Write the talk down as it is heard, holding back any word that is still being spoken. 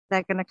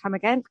they're going to come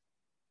again.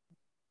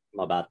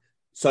 My bad.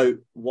 So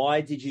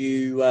why do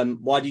you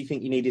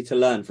think you needed to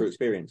learn through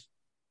experience?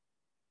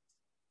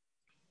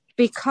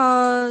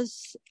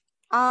 Because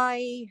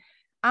I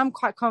am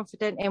quite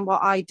confident in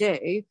what I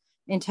do,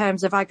 in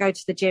terms of I go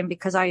to the gym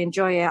because I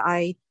enjoy it.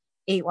 I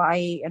eat what I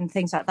eat and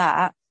things like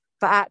that.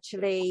 But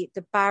actually,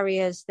 the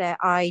barriers that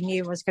I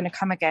knew was going to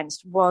come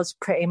against was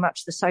pretty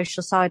much the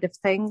social side of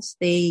things.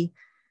 The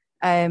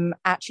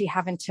actually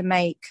having to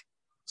make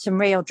some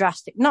real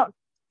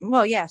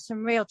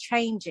some real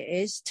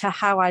changes to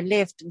how I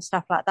lived and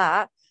stuff like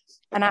that.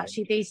 And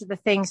actually, these are the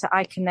things that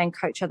I can then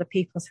coach other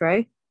people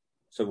through.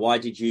 So why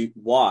did you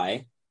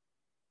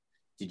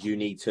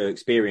need to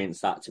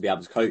experience that to be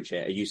able to coach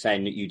it? Are you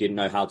saying that you didn't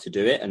know how to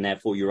do it and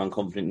therefore you're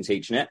unconfident in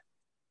teaching it?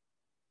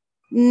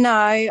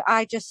 No,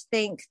 I just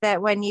think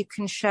that when you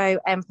can show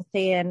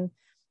empathy and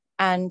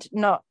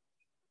not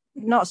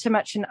so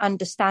much an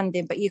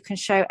understanding, but you can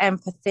show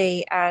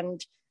empathy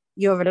and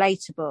you're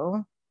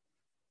relatable,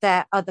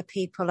 that other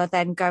people are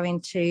then going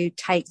to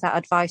take that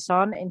advice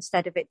on,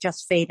 instead of it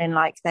just feeling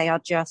like they are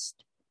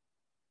just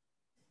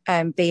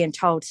being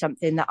told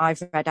something that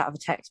I've read out of a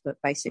textbook,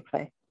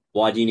 basically.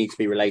 Why do you need to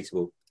be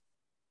relatable?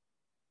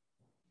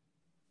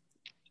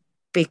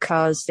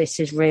 Because this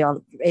is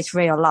real, it's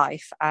real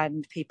life,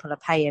 and people are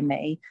paying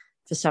me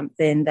for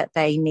something that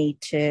they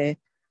need to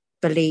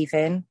believe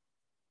in.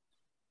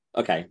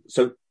 Okay,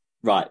 so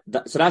right,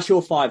 so that's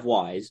your 5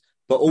 whys,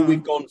 but all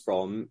we've gone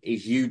from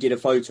is you did a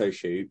photo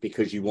shoot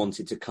because you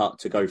wanted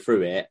to go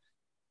through it,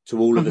 to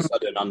all of a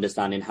sudden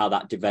understanding how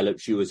that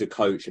develops you as a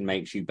coach and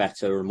makes you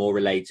better and more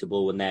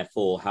relatable, and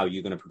therefore how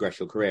you're going to progress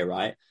your career,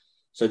 right?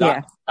 So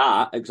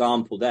that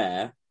example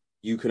there,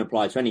 you can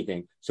apply to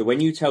anything. So when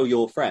you tell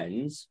your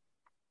friends,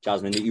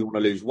 Jasmine, that you want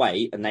to lose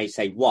weight, and they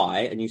say why,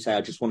 and you say,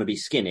 I just want to be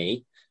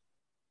skinny,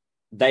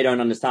 they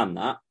don't understand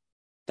that.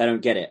 They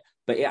don't get it.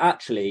 But it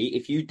actually,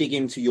 if you dig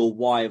into your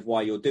why of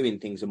why you're doing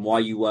things and why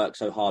you work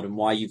so hard and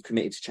why you've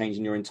committed to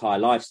changing your entire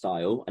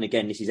lifestyle, and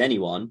again, this is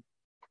anyone,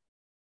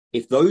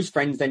 if those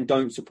friends then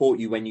don't support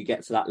you when you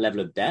get to that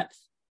level of depth,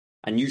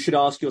 and you should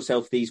ask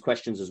yourself these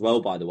questions as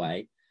well, by the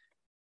way,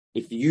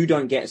 if you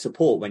don't get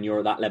support when you're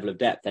at that level of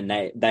depth, then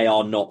they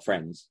are not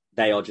friends.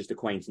 They are just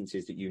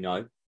acquaintances that you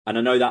know. And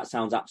I know that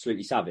sounds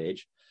absolutely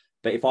savage,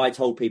 but if I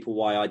told people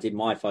why I did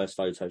my first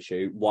photo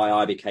shoot, why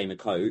I became a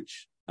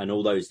coach and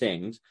all those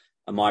things,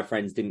 and my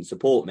friends didn't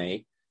support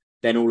me,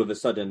 then all of a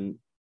sudden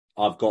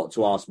I've got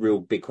to ask real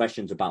big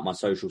questions about my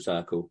social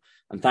circle.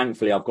 And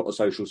thankfully, I've got a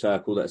social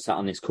circle that sat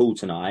on this call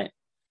tonight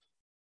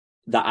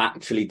that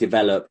actually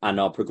develop and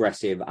are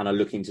progressive and are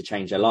looking to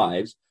change their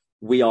lives.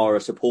 We are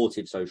a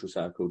supportive social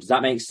circle. Does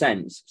that make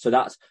sense? So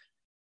that's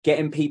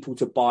getting people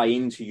to buy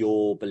into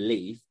your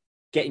belief,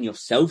 getting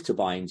yourself to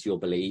buy into your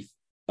belief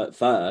at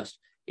first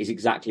is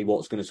exactly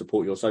what's going to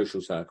support your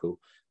social circle.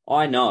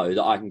 I know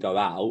that I can go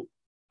out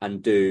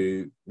and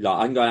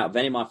I can go out with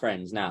any of my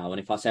friends now, and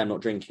if I say I'm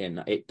not drinking,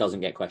 it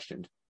doesn't get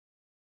questioned.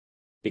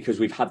 Because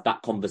we've had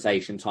that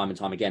conversation time and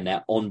time again.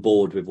 They're on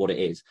board with what it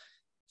is.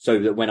 So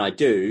that when I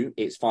do,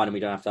 it's fine and we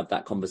don't have to have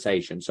that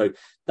conversation. So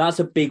that's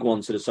a big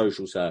one to the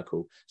social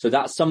circle. So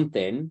that's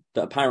something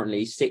that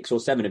apparently 6 or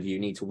 7 of you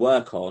need to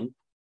work on.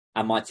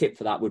 And my tip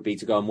for that would be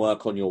to go and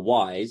work on your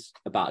whys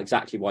about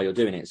exactly why you're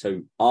doing it.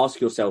 So ask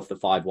yourself the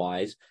 5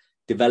 whys,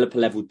 develop a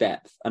level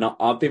depth. And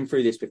I've been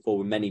through this before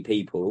with many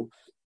people,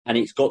 and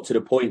it's got to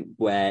the point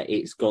where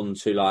it's gone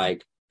to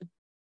like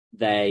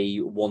they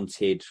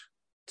wanted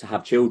to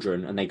have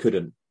children and they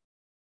couldn't.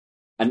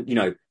 And, you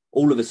know,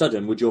 all of a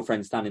sudden, would your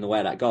friend stand in the way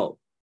of that goal?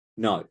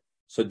 No.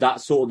 So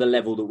that's sort of the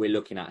level that we're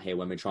looking at here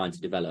when we're trying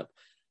to develop.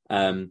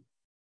 And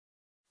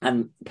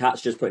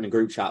Kat's just put in a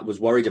group chat, was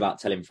worried about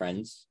telling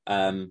friends.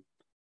 I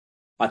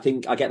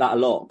think I get that a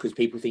lot because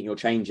people think you're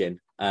changing.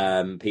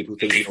 People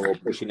think you're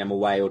pushing them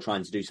away or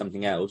trying to do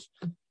something else.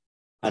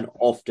 And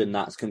often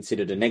that's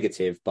considered a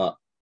negative, but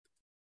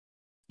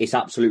it's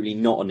absolutely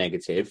not a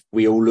negative.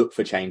 We all look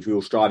for change. We're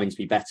all striving to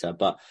be better,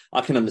 but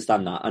I can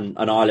understand that. And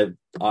I'll have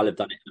done it in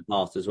the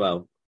past as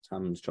well.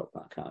 Sam's dropped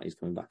back out. He's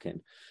coming back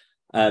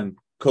in.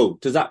 Cool.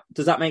 Does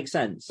that make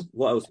sense?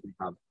 What else do we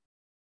have?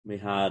 We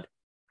had...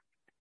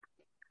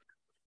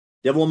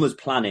 The other one was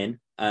planning,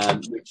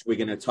 which we're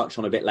going to touch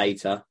on a bit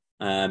later.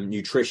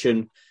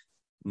 Nutrition.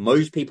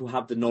 Most people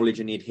have the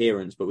knowledge and the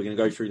adherence, but we're going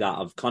to go through that.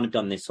 I've kind of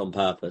done this on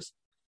purpose.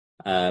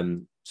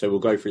 So we'll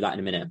go through that in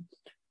a minute.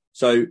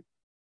 So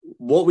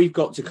what we've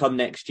got to come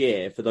next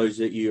year, for those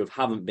that you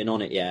haven't been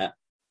on it yet,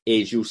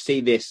 is you'll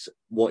see this,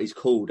 what is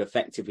called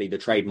effectively the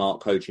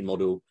trademark coaching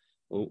model.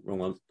 Oh, wrong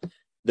one.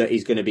 That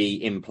is going to be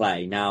in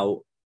play.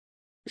 Now,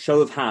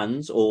 show of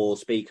hands or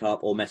speak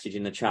up or message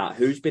in the chat.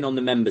 Who's been on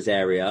the members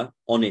area,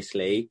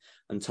 honestly,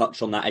 and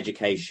touched on that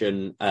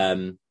education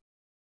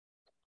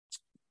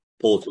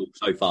portal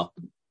so far?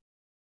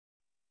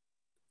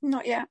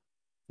 Not yet.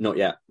 Not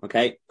yet.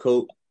 Okay,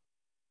 cool.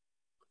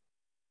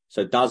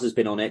 So Daz has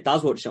been on it.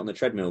 Daz watched it on the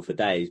treadmill for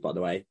days, by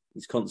the way.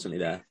 He's constantly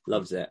there.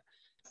 Loves it.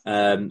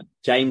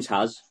 James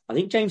has. I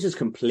think James has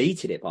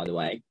completed it, by the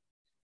way.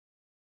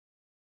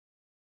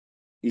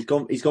 He's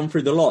gone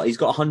through the lot. He's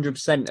got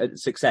 100%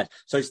 success.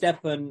 So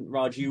Stefan,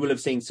 Raj, you will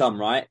have seen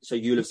some, right? So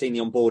you'll have seen the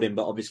onboarding,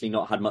 but obviously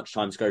not had much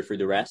time to go through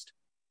the rest.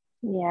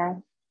 Yeah.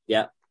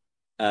 Yeah.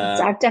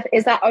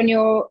 Is that on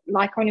your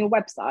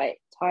website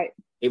type?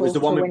 It was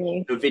the one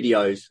with the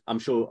videos. I'm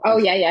sure.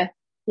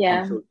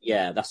 Yeah. Sure,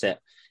 yeah, that's it.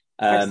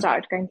 I've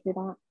started going through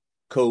that.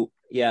 Cool.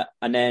 Yeah.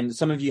 And then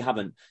some of you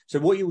haven't. So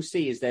what you'll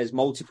see is there's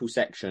multiple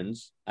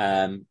sections.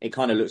 It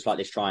kind of looks like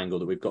this triangle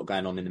that we've got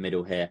going on in the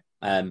middle here.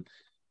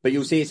 But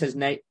you'll see it says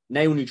nail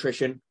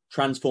nutrition,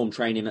 transform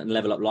training, and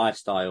level up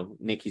lifestyle.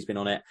 Nikki's been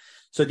on it.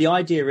 So the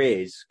idea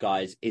is,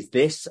 guys, is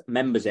this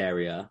members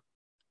area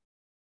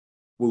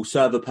will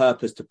serve a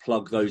purpose to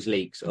plug those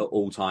leaks at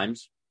all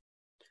times.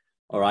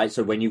 All right.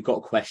 So when you've got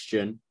a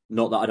question,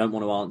 not that I don't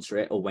want to answer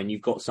it, or when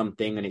you've got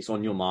something and it's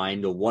on your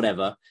mind or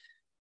whatever,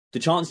 the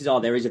chances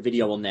are there is a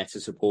video on there to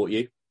support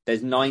you.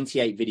 There's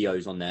 98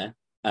 videos on there.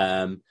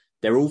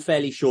 They're all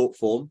fairly short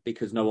form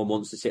because no one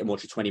wants to sit and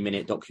watch a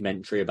 20-minute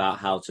documentary about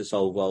how to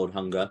solve world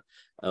hunger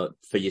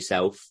for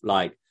yourself.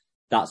 Like,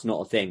 that's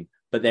not a thing.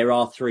 But there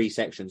are 3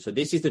 sections. So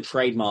this is the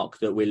trademark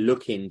that we're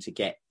looking to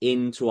get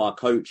into our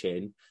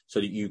coaching so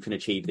that you can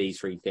achieve these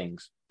 3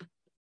 things.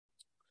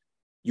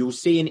 You'll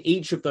see in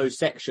each of those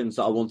sections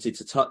that I wanted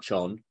to touch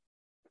on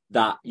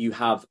that you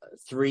have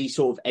 3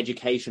 sort of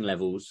education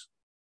levels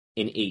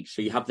in each.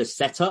 So you have the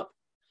setup,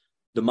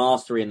 the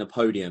mastery, and the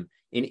podium.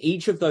 In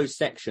each of those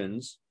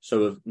sections,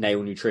 so of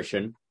nail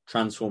nutrition,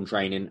 transform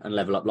training, and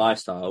level up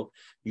lifestyle,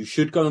 you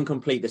should go and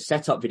complete the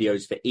setup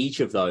videos for each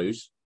of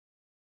those.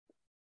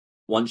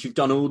 Once you've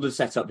done all the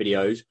setup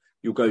videos,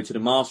 you'll go to the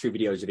mastery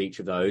videos of each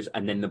of those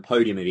and then the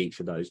podium of each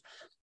of those.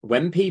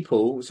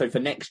 So for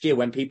next year,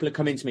 when people are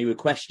coming to me with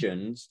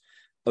questions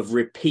of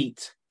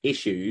repeat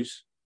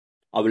issues,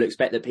 I will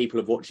expect that people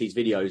have watched these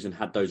videos and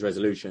had those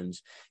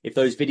resolutions. If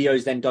those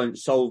videos then don't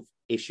solve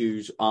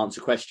issues,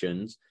 answer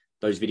questions,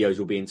 those videos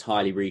will be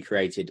entirely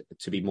recreated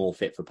to be more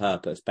fit for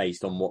purpose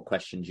based on what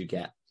questions you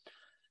get.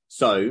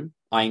 So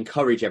I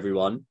encourage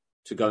everyone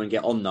to go and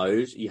get on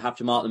those. You have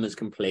to mark them as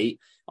complete.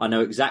 I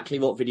know exactly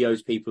what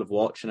videos people have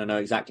watched and I know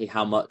exactly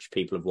how much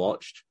people have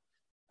watched.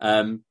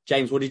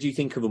 James, what did you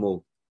think of them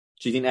all?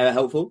 Do you think they were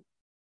helpful?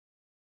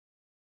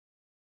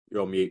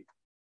 You're on mute.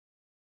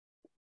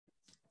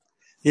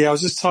 Yeah, I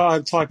was just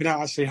typing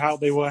out actually how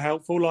they were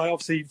helpful. Like,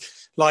 obviously,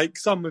 like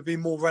some would be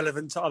more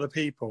relevant to other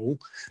people.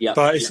 Yeah.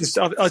 But it's just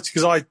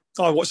because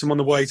I watch them on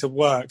the way to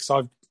work.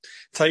 So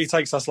it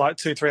takes us like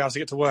 2-3 hours to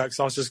get to work.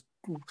 So I was just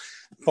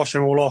washing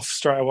them all off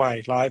straight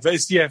away. Like, but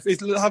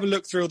have a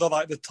look through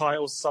the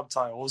titles,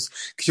 subtitles,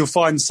 because you'll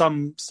find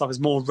some stuff is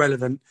more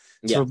relevant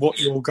to what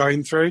you're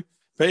going through.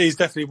 But it is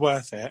definitely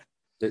worth it.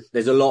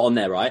 There's a lot on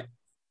there, right?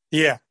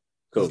 Yeah.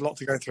 Cool. There's a lot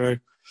to go through.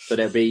 So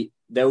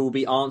there will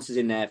be answers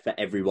in there for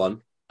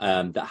everyone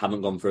that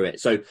haven't gone through it.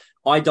 So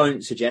I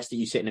don't suggest that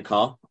you sit in a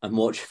car and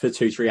watch for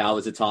 2-3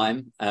 hours a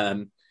time.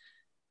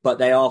 But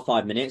they are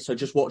 5 minutes. So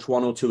just watch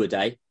 1 or 2 a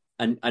day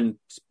and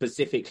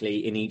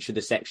specifically in each of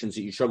the sections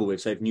that you struggle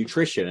with. So if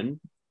nutrition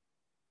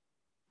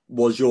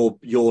was your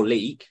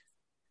leak,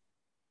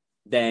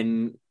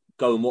 then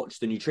go and watch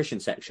the nutrition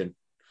section.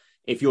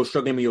 If you're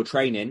struggling with your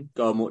training,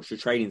 go and watch the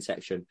training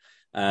section.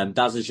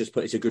 Daz has just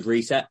put it's a good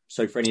reset.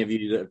 So for any of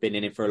you that have been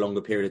in it for a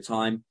longer period of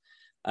time,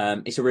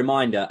 it's a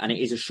reminder, and it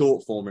is a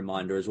short form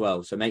reminder as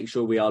well. So make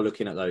sure we are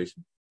looking at those.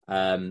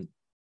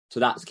 So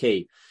that's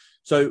key.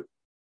 So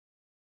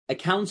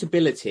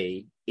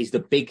accountability is the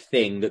big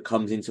thing that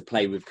comes into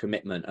play with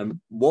commitment. And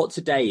what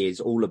today is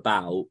all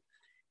about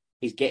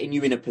is getting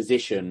you in a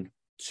position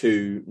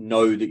to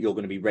know that you're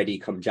going to be ready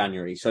come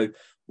January. So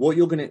what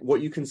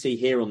you can see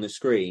here on the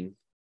screen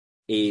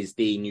is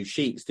the new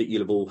sheets that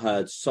you'll have all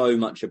heard so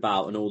much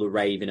about and all the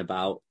raving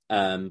about,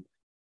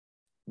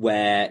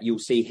 where you'll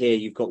see here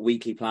you've got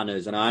weekly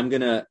planners, and I'm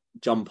going to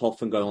jump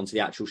off and go onto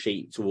the actual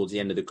sheet towards the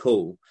end of the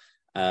call.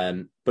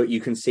 But you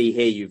can see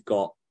here you've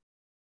got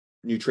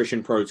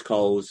nutrition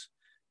protocols,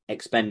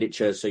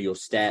 expenditure, so your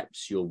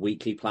steps, your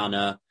weekly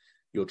planner,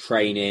 your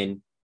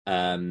training,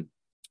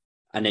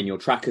 and then your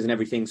trackers and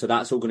everything. So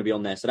that's all going to be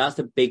on there. So that's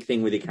the big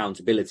thing with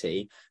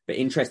accountability. But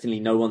interestingly,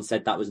 no one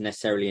said that was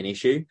necessarily an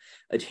issue.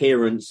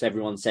 Adherence,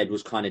 everyone said,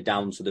 was kind of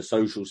down to the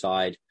social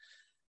side.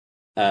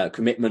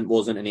 Commitment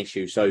wasn't an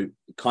issue. So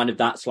kind of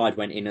that slide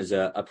went in as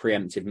a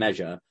preemptive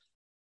measure.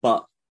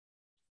 But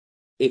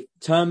in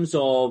terms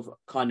of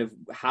kind of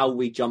how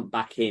we jump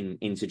back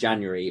into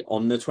January,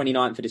 on the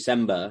 29th of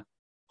December,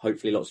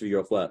 hopefully lots of you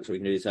are off work, so we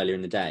can do this earlier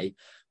in the day.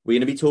 We're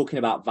going to be talking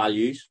about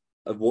values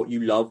of what you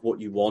love, what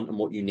you want, and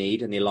what you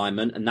need, and the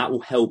alignment. And that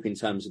will help in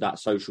terms of that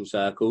social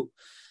circle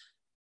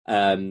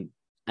and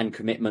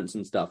commitments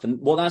and stuff. And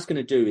what that's going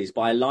to do is,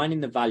 by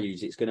aligning the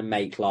values, it's going to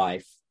make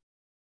life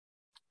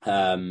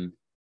a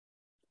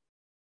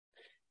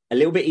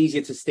little bit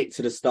easier to stick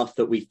to the stuff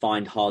that we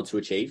find hard to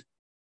achieve.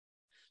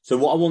 So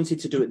what I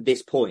wanted to do at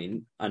this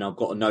point, and I've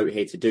got a note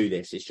here to do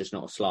this, it's just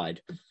not a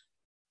slide.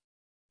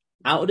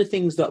 Out of the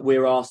things that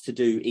we're asked to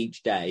do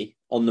each day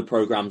on the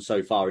program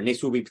so far, and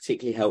this will be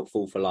particularly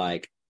helpful for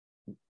like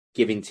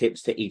giving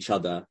tips to each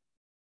other,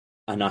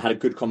 and I had a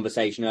good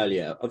conversation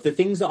earlier, of the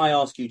things that I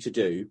ask you to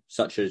do,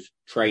 such as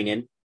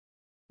training,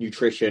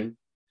 nutrition,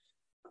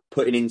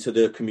 putting into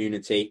the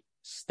community,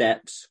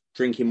 steps,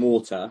 drinking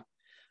water,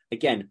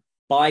 again,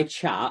 by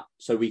chat,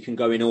 so we can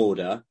go in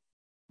order,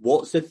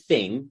 what's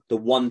the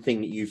one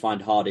thing that you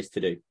find hardest to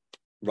do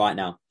right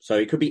now? So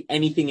it could be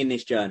anything in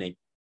this journey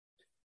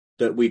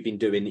that we've been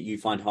doing that you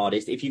find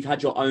hardest. If you've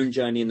had your own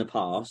journey in the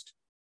past,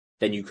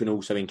 then you can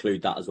also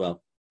include that as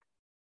well.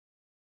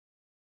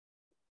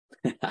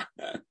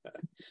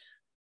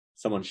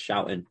 Someone's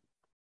shouting.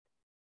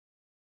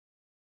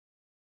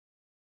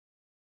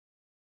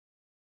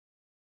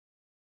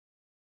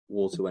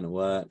 Water when at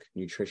work,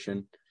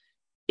 nutrition.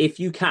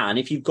 If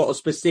you've got a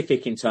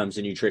specific in terms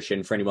of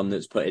nutrition for anyone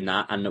that's put in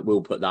that and that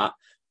will put that,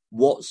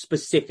 what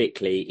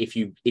specifically, if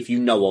you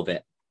know of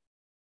it?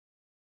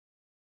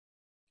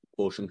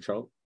 Portion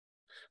control,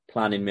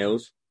 planning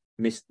meals,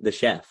 miss the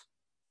chef.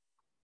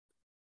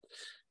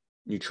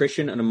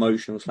 Nutrition and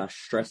emotional /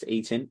 stress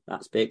eating,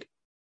 that's big.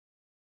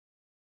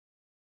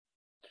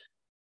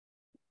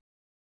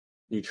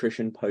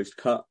 Nutrition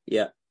post-cut,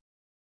 yeah.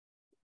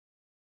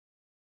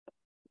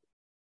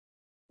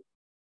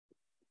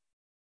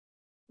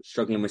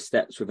 Struggling with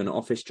steps with an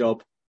office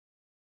job.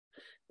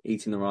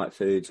 Eating the right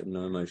foods and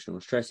no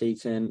emotional stress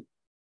eating.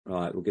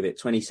 Right, we'll give it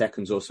 20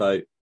 seconds or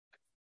so.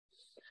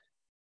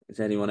 Is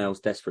anyone else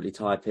desperately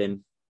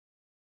typing?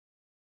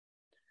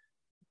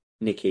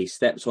 Nikki,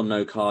 steps on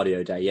no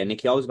cardio day. Yeah,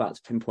 Nikki, I was about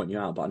to pinpoint you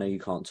out, but I know you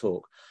can't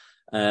talk.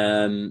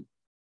 Okay,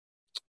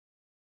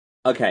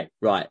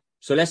 right.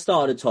 So let's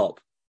start at the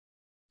top.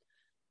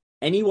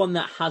 Anyone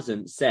that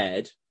hasn't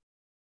said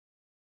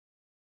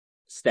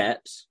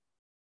steps,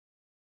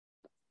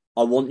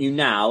 I want you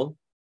now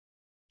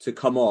to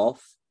come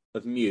off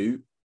of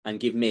mute and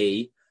give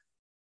me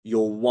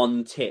your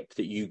one tip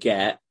that you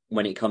get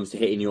when it comes to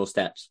hitting your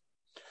steps.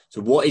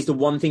 So what is the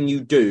one thing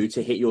you do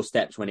to hit your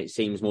steps when it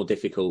seems more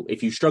difficult?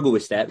 If you struggle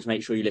with steps,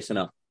 make sure you listen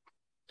up.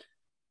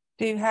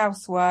 Do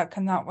housework,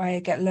 and that way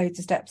get loads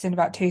of steps in,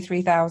 about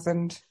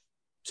 2,000-3,000.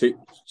 So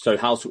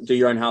do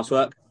your own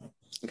housework?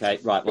 Okay,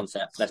 right, one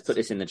step. Let's put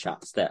this in the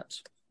chat.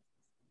 Steps.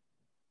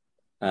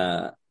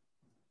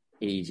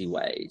 Easy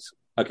ways.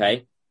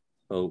 Okay.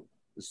 Oh,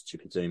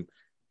 stupid Zoom.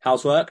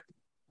 Housework?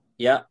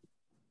 Yeah.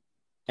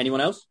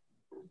 Anyone else?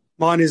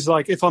 Mine is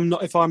like if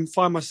I'm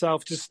find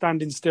myself just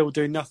standing still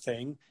doing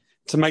nothing,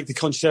 to make the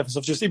conscious effort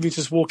of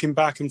just walking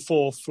back and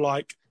forth,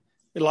 like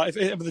if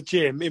at the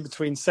gym in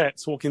between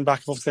sets, walking back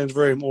and forth to the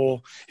room,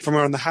 or if I'm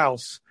around the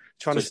house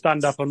trying to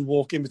stand up and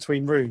walk in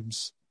between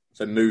rooms.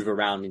 So move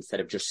around instead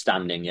of just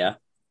standing, yeah?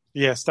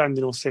 Yeah,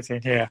 standing or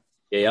sitting here.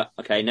 Yeah.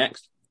 Okay,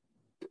 next.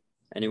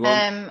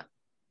 Anyone?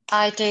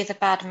 I do the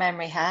bad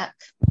memory hack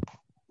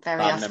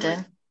very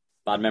often.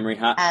 Bad memory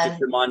hack.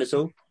 Just remind us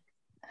all.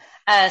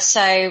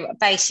 So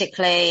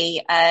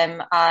basically,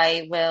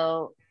 I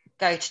will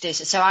go to do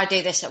so. I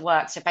do this at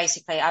work. So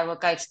basically, I will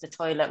go to the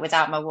toilet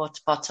without my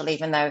water bottle,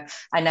 even though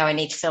I know I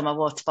need to fill my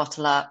water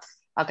bottle up.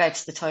 I'll go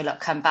to the toilet,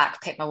 come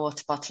back, pick my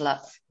water bottle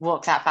up,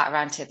 walk that back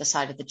around to the other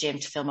side of the gym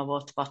to fill my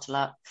water bottle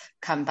up,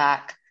 come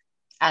back,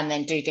 and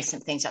then do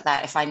different things like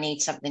that. If I need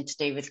something to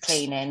do with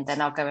cleaning,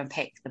 then I'll go and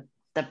pick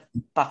the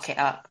bucket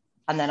up,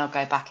 and then I'll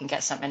go back and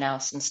get something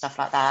else and stuff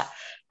like that.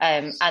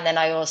 And then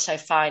I also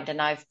find, and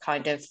I've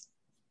kind of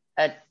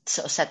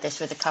sort of said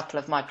this with a couple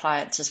of my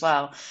clients as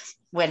well,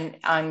 when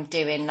I'm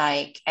doing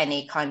like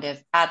any kind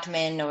of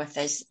admin, or if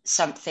there's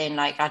something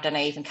like, I don't know,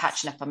 even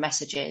catching up on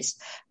messages,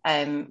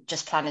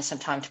 just planning some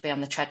time to be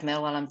on the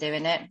treadmill while I'm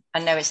doing it. I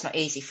know it's not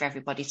easy for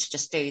everybody to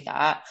just do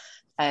that,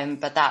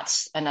 but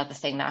that's another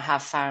thing that I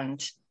have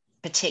found,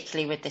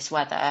 particularly with this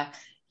weather,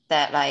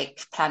 that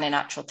like planning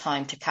actual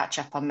time to catch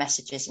up on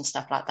messages and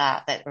stuff like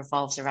that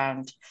revolves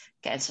around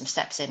getting some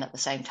steps in at the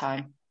same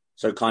time.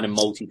 So kind of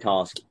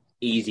multitask,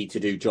 easy to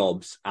do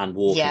jobs and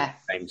walking at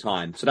the same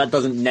time. So that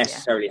doesn't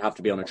necessarily have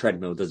to be on a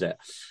treadmill, does it?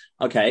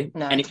 Okay.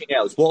 No. Anything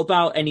else? What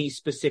about any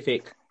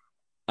specific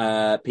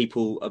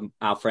people,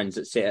 our friends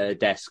that sit at a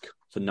desk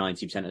for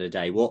 90% of the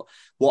day?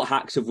 What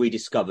hacks have we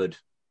discovered?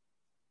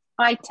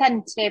 I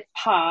tend to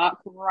park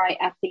right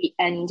at the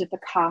end of the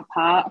car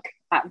park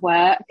at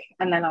work,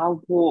 and then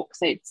I'll walk.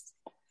 So it's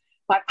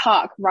like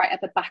park right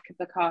at the back of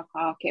the car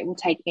park. It will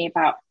take me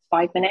about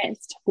 5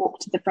 minutes to walk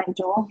to the front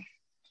door.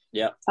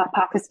 Yeah. So I'll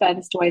park as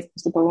furthest away as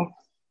possible.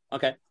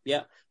 Okay.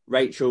 Yeah.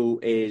 Rachel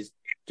is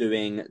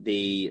doing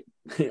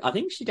I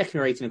think she's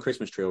decorating a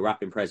Christmas tree or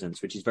wrapping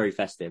presents, which is very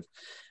festive.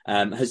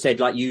 Has said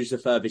like use the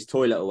furthest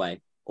toilet away,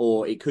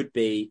 or it could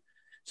be.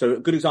 So a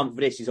good example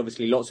for this is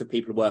obviously lots of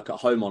people work at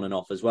home on and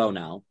off as well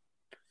now.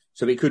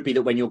 So it could be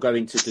that when you're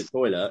going to the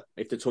toilet,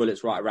 if the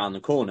toilet's right around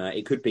the corner,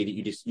 it could be that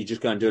you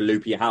just go and do a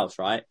loop of your house,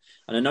 right?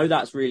 And I know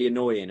that's really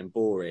annoying and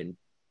boring,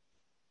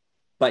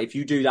 but if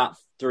you do that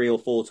 3 or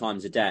 4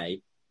 times a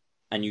day,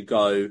 and you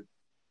go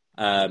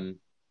up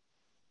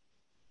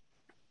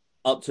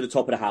to the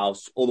top of the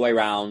house, all the way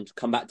around,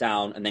 come back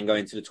down, and then go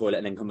into the toilet,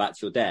 and then come back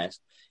to your desk,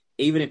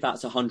 even if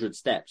that's 100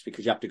 steps,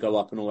 because you have to go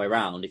up and all the way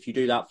around, if you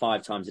do that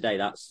 5 times a day,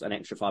 that's an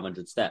extra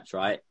 500 steps,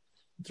 right?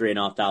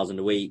 3,500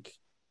 a week.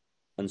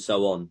 and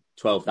so on,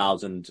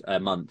 12,000 a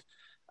month.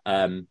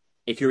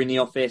 If you're in the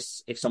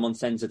office, if someone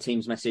sends a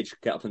Teams message,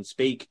 get up and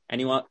speak.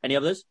 Any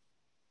others?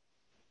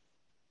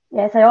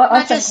 Yeah, so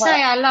I just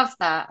say I love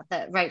that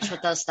Rachel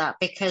does that,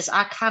 because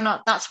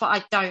that's what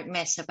I don't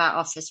miss about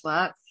office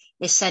work,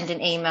 is sending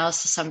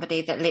emails to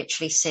somebody that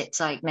literally sits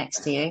like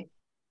next to you.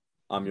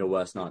 I'm your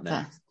worst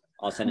nightmare.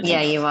 I'll send an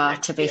email. Yeah, you are,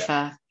 to be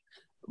fair.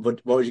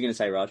 What was you going to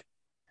say, Raj?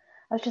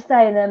 I was just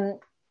saying,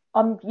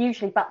 I'm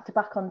usually back to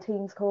back on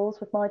Teams calls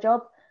with my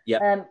job.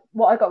 Yeah.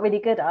 What I got really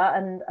good at,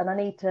 and I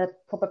need to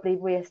probably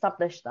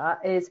re-establish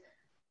that, is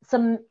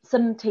some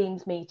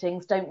Teams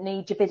meetings don't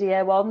need your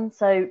video on,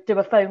 so do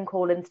a phone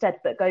call instead,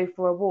 but go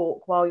for a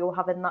walk while you're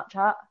having that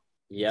chat.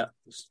 Yeah,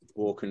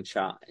 walk and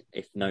chat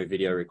if no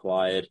video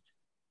required.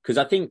 Because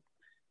I think,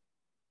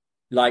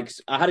 like,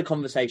 I had a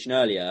conversation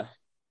earlier,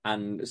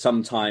 and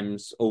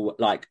sometimes, or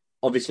like,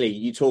 obviously,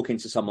 you're talking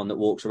to someone that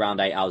walks around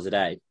 8 hours a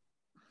day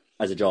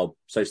as a job,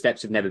 so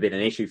steps have never been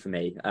an issue for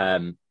me.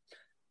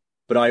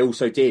 But I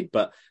also did,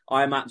 but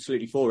I'm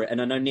absolutely for it.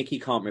 And I know Nikki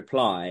can't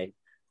reply.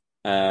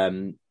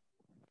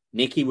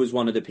 Nikki was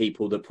one of the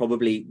people that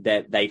probably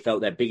they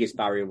felt their biggest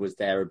barrier was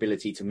their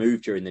ability to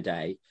move during the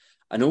day.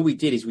 And all we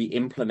did is we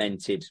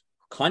implemented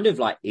kind of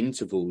like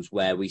intervals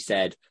where we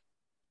said,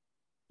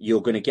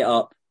 you're going to get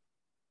up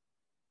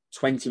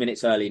 20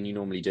 minutes earlier than you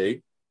normally do,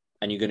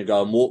 and you're going to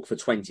go and walk for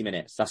 20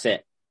 minutes. That's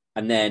it.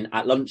 And then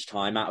at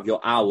lunchtime, out of your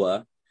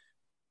hour,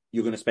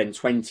 you're going to spend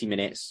 20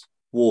 minutes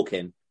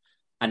walking.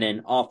 And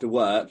then after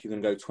work, you're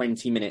going to go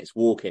 20 minutes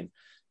walking.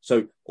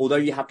 So although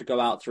you have to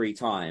go out 3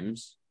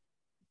 times,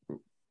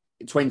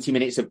 20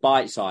 minutes of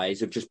bite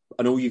size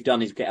and all you've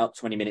done is get up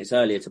 20 minutes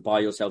earlier to buy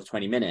yourself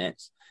 20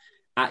 minutes,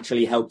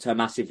 actually helped her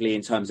massively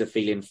in terms of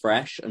feeling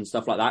fresh and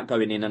stuff like that,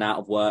 going in and out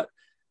of work,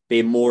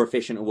 being more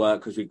efficient at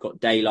work because we've got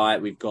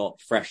daylight, we've got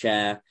fresh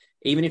air.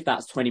 Even if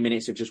that's 20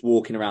 minutes of just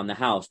walking around the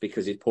house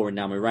because it's pouring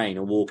down with rain,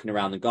 or walking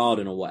around the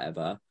garden or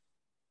whatever,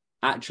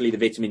 actually the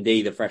vitamin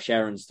D, the fresh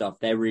air and stuff,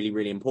 they're really,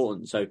 really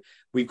important. So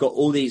we've got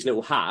all these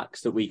little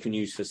hacks that we can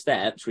use for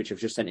steps, which I've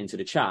just sent into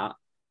the chat.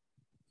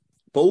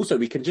 But also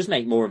we can just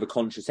make more of a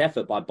conscious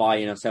effort by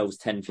buying ourselves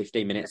 10,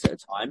 15 minutes at a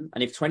time.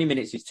 And if 20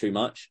 minutes is too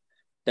much,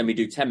 then we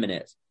do 10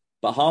 minutes.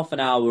 But half an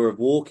hour of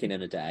walking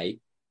in a day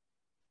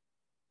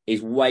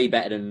is way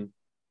better than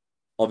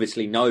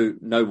obviously no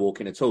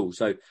walking at all.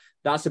 So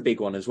that's a big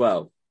one as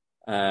well.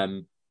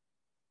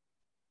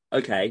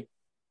 Okay.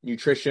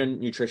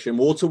 Nutrition,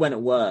 water when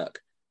at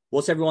work.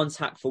 What's everyone's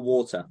hack for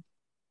water?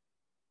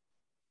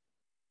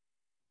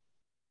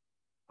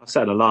 I'll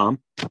set an alarm.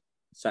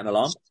 Set an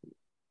alarm?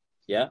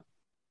 Yeah.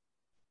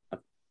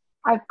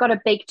 I've got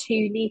a big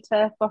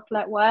 2-litre bottle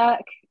at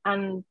work,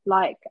 and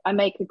like I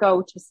make a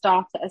goal to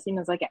start it as soon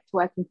as I get to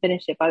work and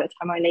finish it by the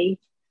time I leave.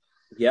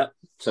 Yeah.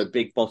 So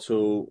big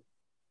bottle,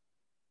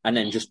 and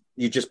then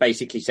you just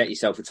basically set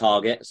yourself a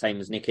target,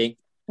 same as Nikki.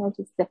 I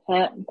just sip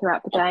it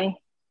throughout the day.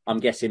 I'm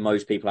guessing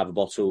most people have a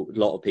bottle. A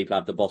lot of people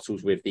have the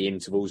bottles with the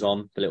intervals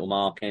on, the little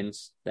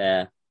markings.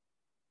 They're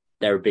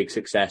a big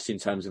success in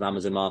terms of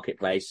Amazon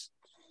Marketplace.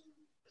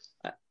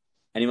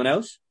 Anyone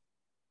else?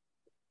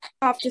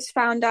 I've just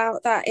found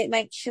out that it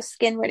makes your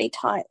skin really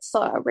tight,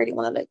 so I really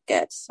want to look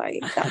good. So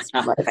that's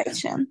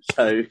motivation.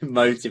 So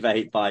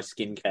motivate by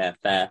skincare.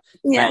 Fair.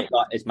 Yeah, hey,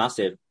 it's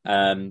massive.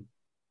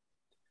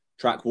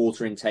 Track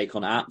water intake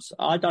on apps.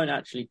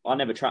 I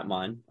never track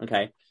mine.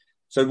 Okay.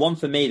 So one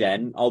for me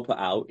then, I'll put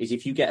out, is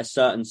if you get a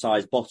certain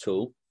size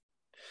bottle,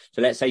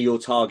 so let's say your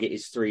target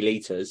is 3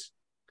 litres,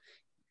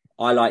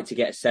 I like to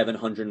get a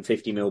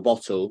 750ml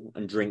bottle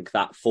and drink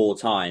that 4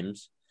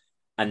 times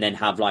and then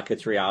have like a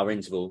 3-hour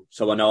interval.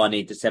 So I know I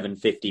need the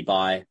 750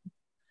 by,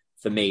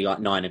 for me, like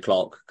 9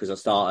 o'clock because I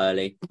start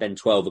early, then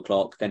 12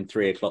 o'clock, then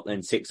 3 o'clock,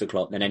 then 6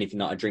 o'clock, then anything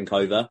that I drink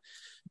over.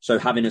 So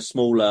having a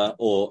smaller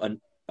or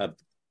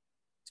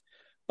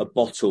a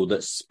bottle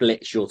that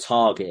splits your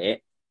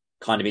target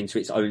kind of into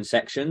its own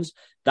sections.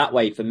 That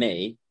way, for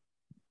me,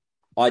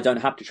 I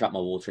don't have to track my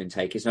water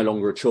intake. It's no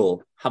longer a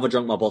chore. Have I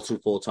drunk my bottle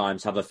 4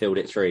 times? Have I filled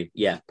it 3?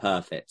 Yeah,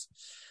 perfect.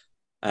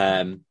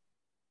 I'm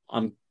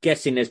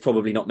guessing there's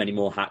probably not many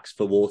more hacks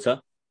for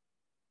water.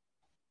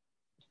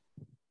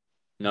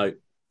 No,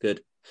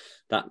 good.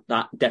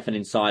 That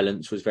deafening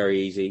silence was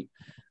very easy.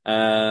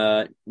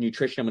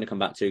 Nutrition I'm going to come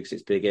back to because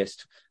it's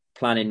biggest.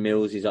 Planning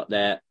meals is up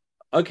there.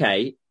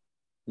 Okay,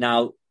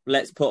 now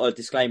let's put a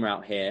disclaimer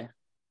out here.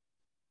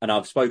 And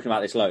I've spoken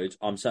about this loads.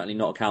 I'm certainly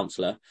not a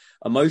counsellor.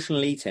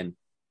 Emotional eating.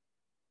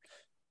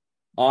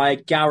 I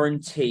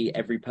guarantee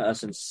every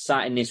person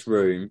sat in this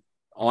room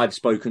I've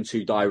spoken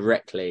to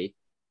directly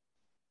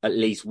at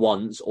least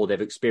once, or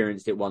they've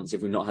experienced it once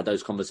if we've not had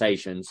those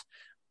conversations,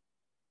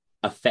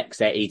 affects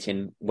their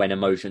eating when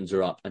emotions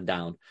are up and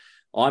down.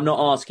 I'm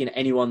not asking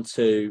anyone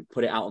to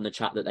put it out on the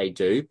chat that they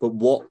do, but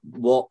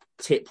what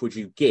tip would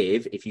you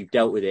give if you've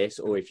dealt with this,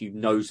 or if you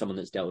know someone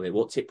that's dealt with it?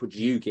 What tip would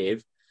you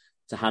give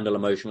to handle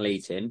emotional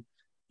eating?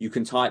 You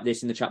can type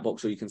this in the chat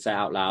box or you can say it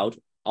out loud.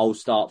 I'll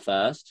start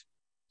first.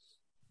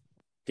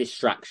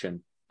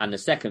 Distraction. And the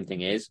second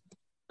thing is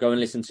go and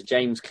listen to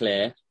James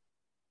Clear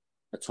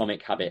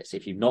Atomic Habits.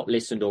 If you've not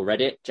listened or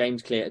read it,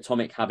 James Clear,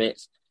 Atomic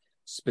Habits,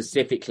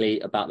 specifically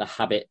about the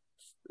habit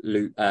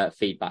loop,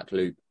 feedback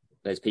loop.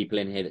 There's people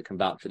in here that can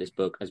vouch for this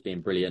book as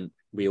being brilliant.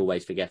 We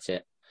always forget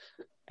it.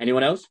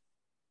 Anyone else?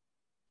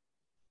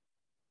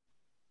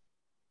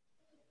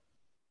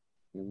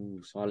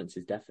 Ooh, silence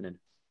is deafening.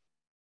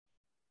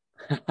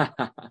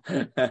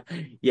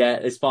 Yeah,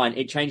 it's fine.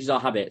 It changes our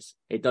habits.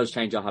 It does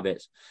change our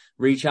habits.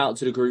 Reach out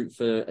to the group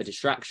for a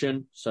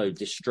distraction. So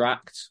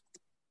distract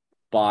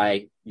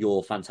by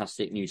your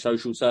fantastic new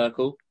social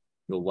circle.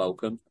 You're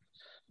welcome.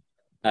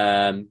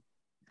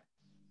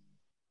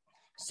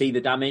 See the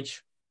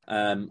damage.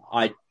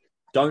 I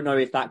don't know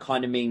if that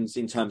kind of means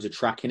in terms of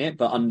tracking it,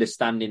 but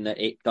understanding that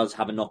it does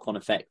have a knock-on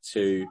effect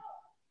to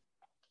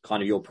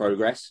kind of your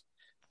progress.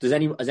 Has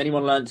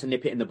anyone learned to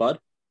nip it in the bud?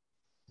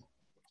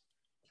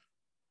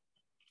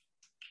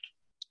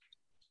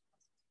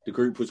 The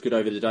group was good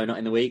over the donut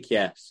in the week.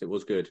 Yes, it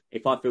was good.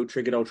 If I feel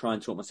triggered, I'll try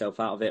and talk myself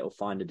out of it or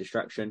find a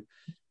distraction.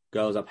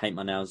 Girls, I paint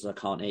my nails, I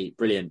can't eat.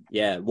 Brilliant.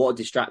 Yeah, what a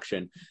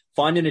distraction.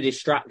 Finding a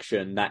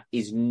distraction that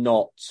is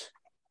not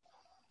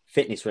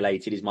fitness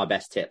related is my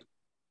best tip.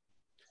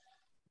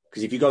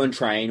 Because if you go and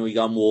train or you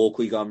go and walk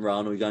or you go and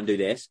run or you go and do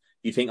this,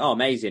 you think, oh,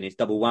 amazing, it's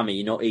double whammy.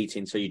 You're not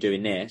eating, so you're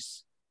doing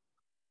this.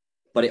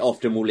 But it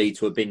often will lead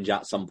to a binge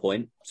at some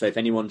point. So if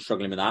anyone's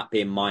struggling with that,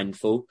 being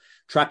mindful.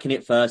 Tracking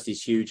it first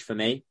is huge for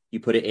me. You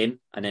put it in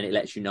and then it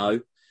lets you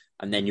know.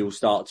 And then you'll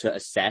start to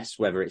assess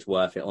whether it's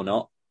worth it or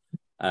not.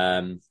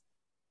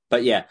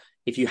 But yeah,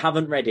 if you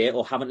haven't read it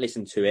or haven't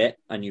listened to it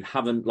and you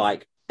haven't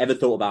ever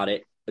thought about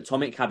it,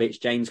 Atomic Habits,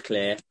 James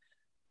Clear,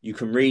 you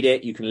can read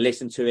it, you can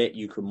listen to it,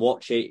 you can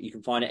watch it, you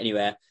can find it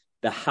anywhere.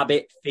 The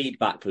habit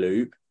feedback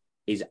loop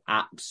is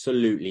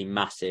absolutely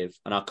massive.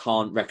 And I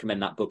can't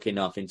recommend that book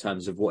enough in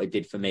terms of what it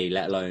did for me,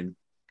 let alone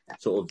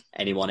sort of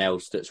anyone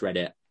else that's read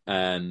it.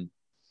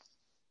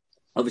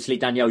 Obviously,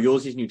 Danielle,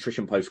 yours is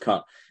nutrition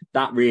post-cut.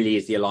 That really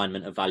is the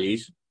alignment of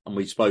values. And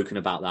we've spoken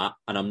about that.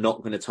 And I'm not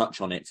going to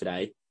touch on it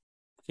today.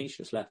 I think she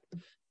just left.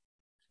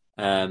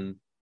 But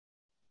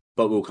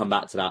we'll come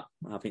back to that.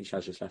 I think she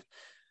has just left.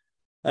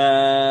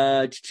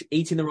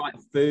 Eating the right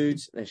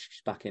foods.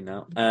 She's back in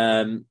now.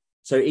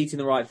 So eating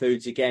the right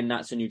foods, again,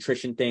 that's a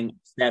nutrition thing.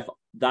 Steph,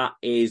 that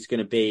is going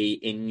to be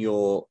in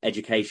your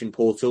education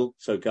portal.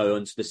 So go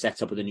onto the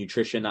setup of the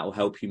nutrition. That will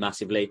help you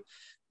massively.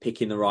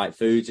 Picking the right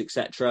foods,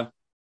 etc.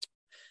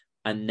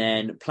 And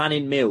then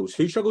planning meals.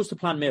 Who struggles to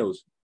plan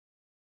meals?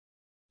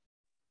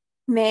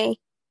 Me.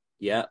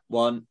 Yeah,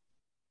 one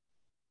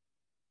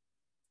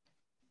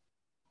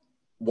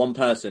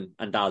person,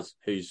 and Daz,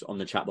 who's on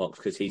the chat box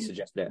because he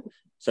suggested it.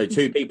 So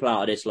 2 people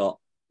out of this lot.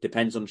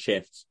 Depends on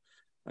shifts.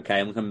 Okay,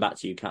 I'm coming back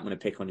to you, Kat. I'm going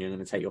to pick on you. I'm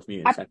going to take you off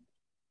mute in a second.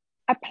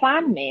 I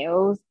plan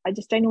meals. I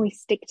just don't always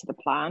stick to the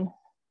plan.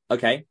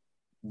 Okay.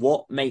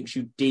 What makes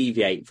you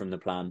deviate from the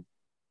plan?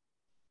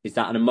 Is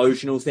that an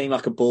emotional thing,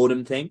 like a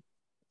boredom thing?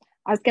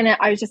 I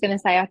was just gonna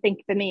say, I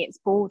think for me it's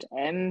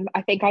boredom.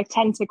 I think I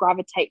tend to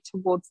gravitate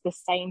towards the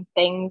same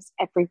things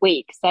every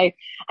week. So,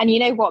 and you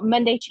know what,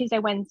 Monday, Tuesday,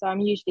 Wednesday, I'm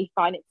usually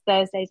fine. It's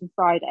Thursdays and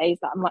Fridays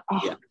that I'm like,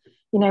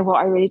 you know what,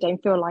 I really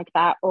don't feel like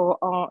that.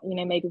 Or, you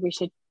know, maybe we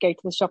should go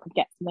to the shop and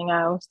get something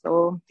else.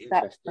 Or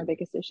that's my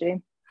biggest issue.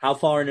 How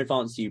far in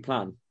advance do you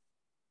plan?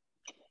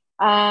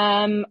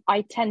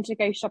 I tend to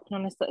go shopping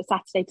on a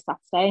Saturday to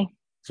Saturday.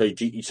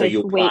 So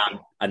you'll plan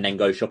and then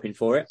go shopping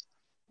for it?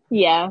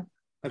 Yeah.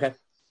 Okay.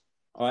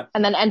 All right.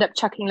 And then end up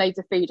chucking loads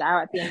of food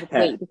out at the end of the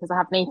week because I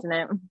haven't eaten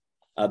it.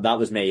 That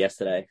was me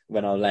yesterday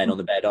when I was laying on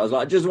the bed. I was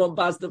like, I just want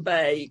pasta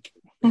bake.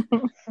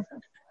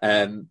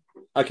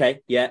 Okay,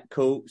 yeah,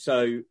 cool.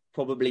 So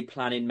probably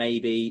planning,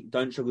 maybe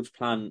don't struggle to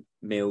plan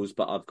meals,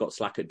 but I've got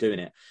slack at doing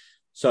it.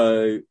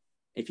 So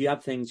if you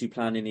have things you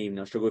plan in the evening,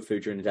 I struggle with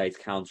food during the day to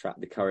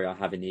counteract the curry I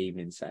have in the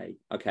evening, say.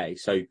 Okay,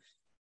 so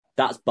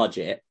that's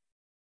budget.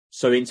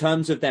 So in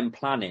terms of them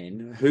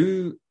planning,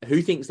 who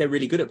thinks they're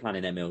really good at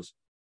planning their meals?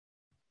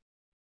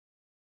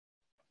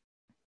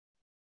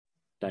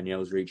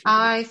 Danielle's reaching.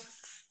 I've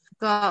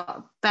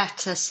got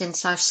better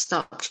since I've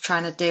stopped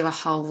trying to do a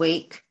whole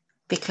week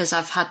because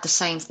I've had the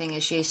same thing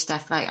as you,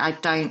 Steph.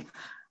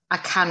 I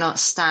cannot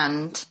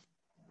stand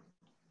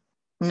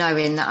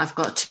knowing that I've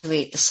got to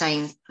eat the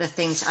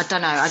things. I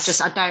don't know.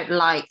 I don't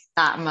like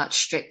that much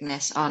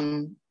strictness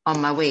on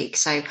my week.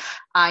 So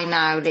I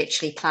now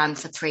literally plan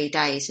for 3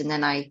 days and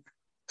then I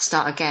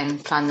start again,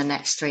 plan the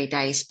next 3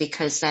 days,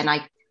 because then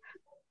I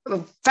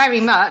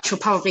very much will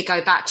probably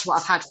go back to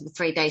what I've had for the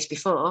 3 days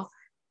before.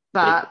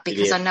 But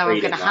because I know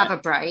I'm going to have a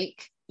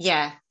break,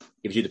 yeah.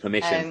 Gives you the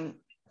permission.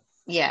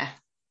 Yeah.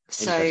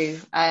 So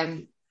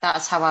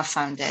that's how I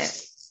found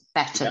it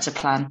better to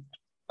plan.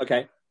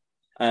 Okay.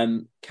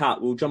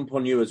 Kat, we'll jump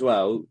on you as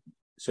well.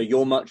 So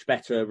you're much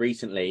better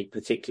recently,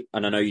 particularly,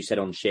 and I know you said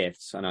on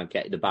shifts, and I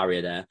get the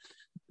barrier there.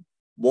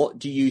 What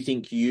do you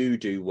think you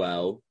do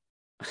well,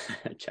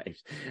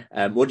 James?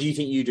 What do you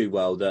think you do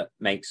well that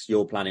makes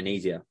your planning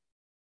easier?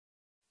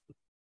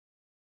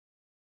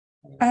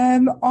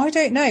 I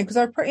don't know, because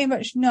I pretty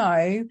much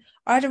know.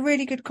 I had a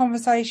really good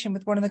conversation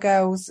with one of the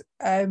girls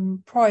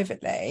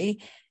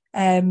privately,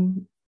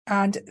 And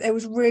it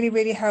was really,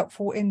 really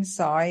helpful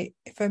insight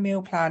for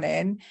meal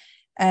planning,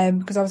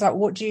 because I was like,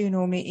 what do you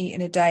normally eat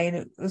in a day? And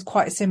it was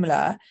quite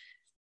similar.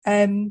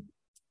 And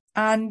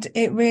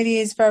it really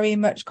is very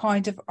much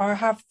kind of, I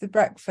have the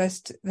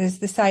breakfast, there's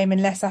the same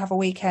unless I have a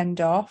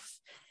weekend off.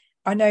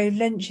 I know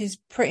lunch is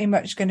pretty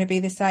much going to be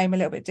the same, a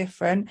little bit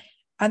different.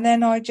 And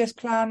then I just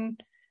plan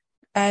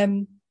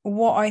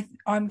what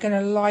I'm going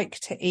to like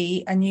to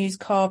eat and use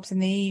carbs in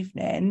the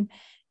evening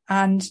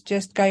and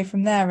just go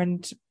from there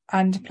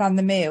and plan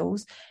the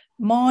meals.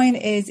 Mine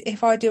is,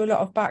 if I do a lot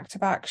of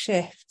back-to-back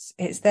shifts,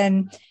 it's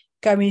then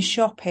going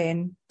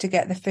shopping to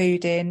get the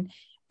food in,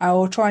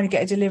 or trying to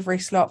get a delivery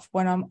slot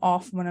when I'm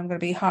off and when I'm going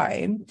to be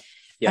home.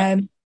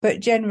 Yeah.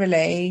 But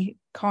generally,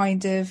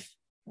 kind of,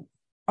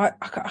 I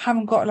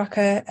haven't got like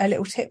a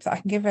little tip that I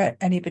can give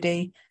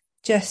anybody.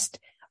 Just,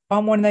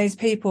 I'm one of those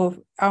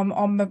people,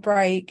 on my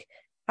break,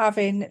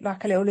 having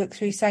like a little look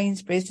through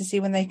Sainsbury's to see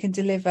when they can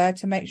deliver,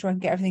 to make sure I can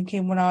get everything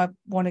in when I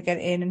want to get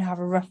it in and have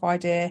a rough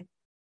idea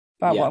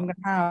about what I'm going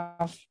to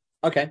have.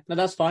 Okay, no,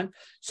 that's fine.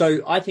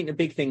 So I think the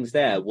big things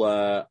there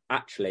were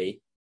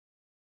actually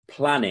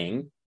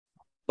planning,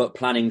 but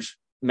planning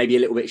maybe a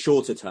little bit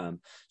shorter term.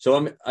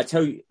 So I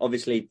tell you,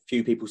 obviously,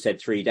 few people said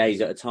 3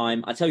 days at a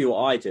time. I tell you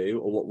what I do,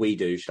 or what we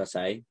do, should I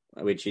say,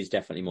 which is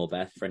definitely more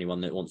Beth for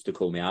anyone that wants to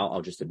call me out.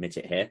 I'll just admit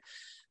it here.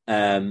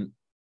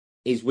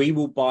 Is we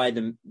will buy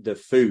the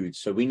foods.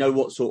 So we know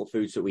what sort of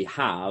foods that we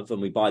have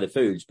and we buy the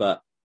foods,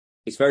 but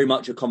it's very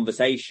much a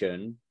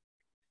conversation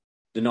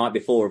the night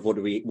before of what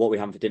we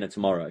have for dinner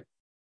tomorrow.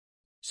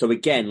 So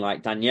again,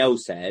 like Danielle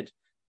said,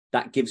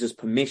 that gives us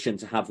permission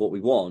to have what we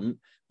want.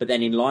 But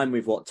then in line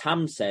with what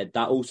Tam said,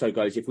 that also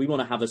goes, if we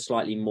want to have a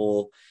slightly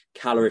more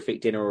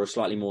calorific dinner or a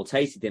slightly more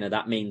tasty dinner,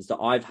 that means that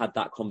I've had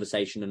that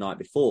conversation the night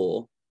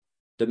before.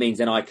 That means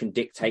then I can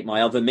dictate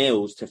my other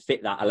meals to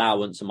fit that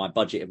allowance and my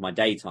budget of my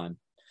daytime.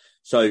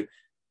 So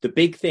the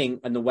big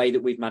thing and the way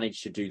that we've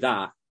managed to do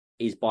that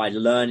is by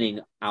learning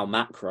our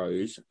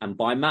macros. And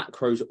by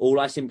macros, all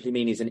I simply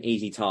mean is an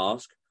easy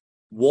task.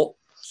 What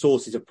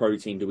sources of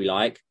protein do we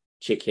like?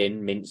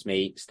 Chicken,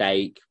 mincemeat,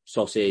 steak,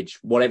 sausage,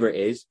 whatever it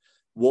is.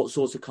 What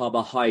sorts of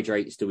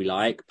carbohydrates do we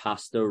like?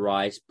 Pasta,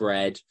 rice,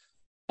 bread,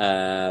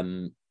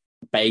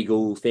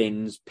 bagel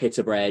thins,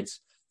 pita breads.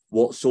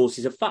 What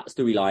sources of fats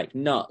do we like?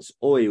 Nuts,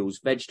 oils,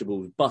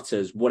 vegetables,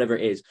 butters, whatever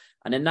it is.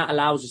 And then that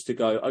allows us to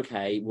go,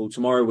 okay, well,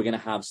 tomorrow we're going to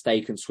have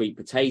steak and sweet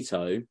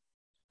potato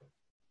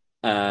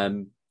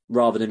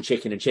rather than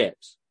chicken and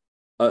chips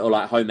or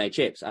like homemade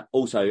chips.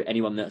 Also,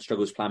 anyone that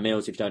struggles to plan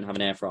meals, if you don't have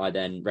an air fryer,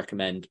 then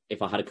recommend,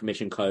 if I had a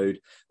commission code,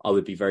 I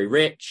would be very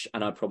rich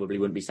and I probably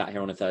wouldn't be sat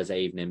here on a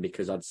Thursday evening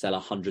because I'd sell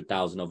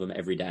 100,000 of them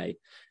every day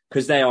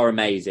because they are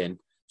amazing.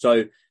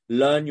 So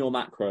learn your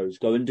macros,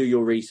 go and do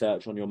your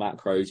research on your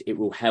macros. It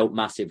will help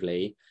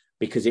massively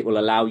because it will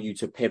allow you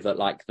to pivot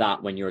like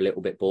that when you're a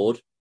little bit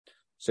bored.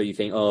 So you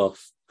think, oh,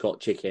 got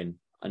chicken,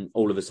 and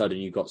all of a sudden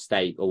you've got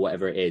steak or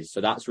whatever it is.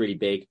 So that's really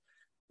big.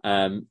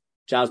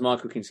 Jazz, my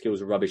cooking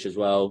skills are rubbish as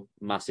well,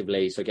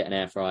 massively. So get an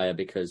air fryer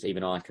because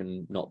even I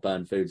can not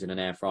burn foods in an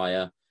air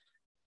fryer.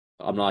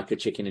 I'm like a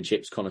chicken and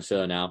chips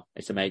connoisseur now.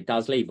 It's amazing.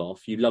 Daz, leave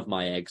off. You love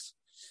my eggs.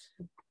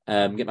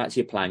 Get back to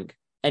your plank.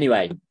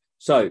 Anyway,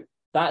 so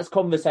that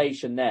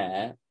conversation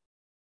there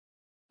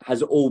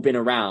has all been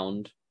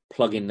around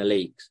plugging the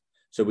leaks.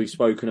 So we've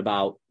spoken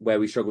about where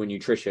we struggle with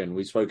nutrition.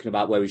 We've spoken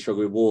about where we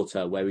struggle with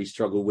water, where we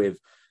struggle with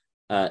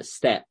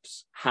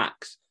steps,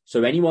 hacks.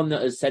 So anyone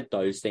that has said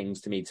those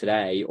things to me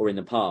today or in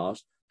the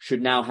past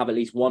should now have at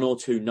least 1 or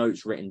 2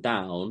 notes written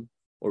down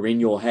or in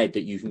your head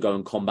that you can go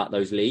and combat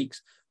those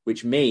leaks,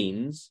 which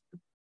means,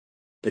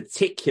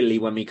 particularly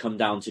when we come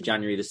down to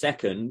January the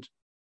 2nd,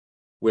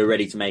 we're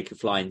ready to make a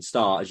flying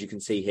start, as you can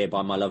see here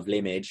by my lovely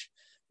image,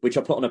 which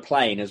I put on a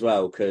plane as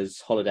well because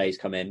holidays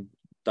come in.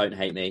 Don't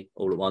hate me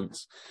all at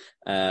once.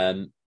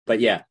 But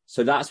yeah,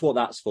 so that's what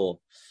that's for.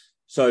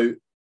 So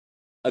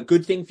a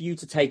good thing for you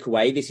to take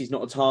away, this is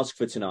not a task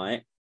for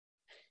tonight,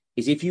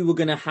 is if you were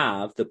going to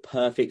have the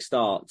perfect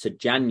start to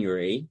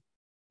January,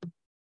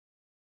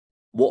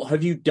 what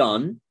have you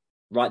done?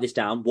 Write this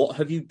down. What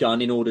have you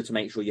done in order to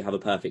make sure you have a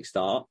perfect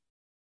start?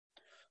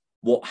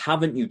 What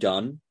haven't you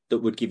done that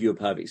would give you a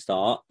perfect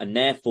start? And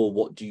therefore,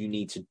 what do you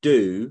need to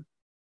do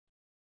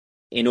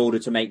in order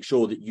to make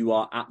sure that you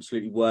are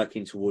absolutely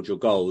working towards your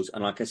goals?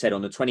 And like I said,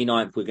 on the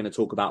 29th, we're going to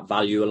talk about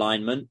value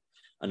alignment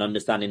and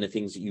understanding the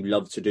things that you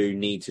love to do,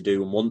 need to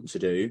do, and want to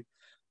do.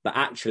 But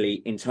actually,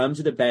 in terms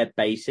of the bare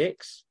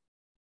basics,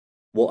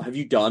 what have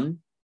you done?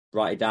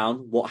 Write it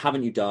down. What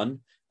haven't you done?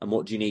 And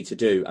what do you need to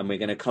do? And we're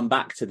going to come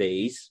back to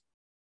these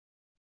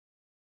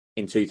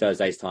in 2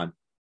 Thursdays' time.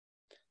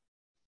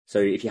 So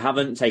if you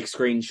haven't, take a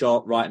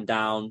screenshot, write them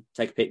down,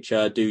 take a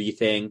picture, do your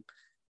thing.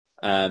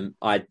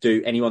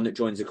 Anyone that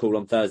joins the call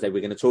on Thursday, we're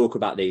going to talk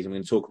about these and we're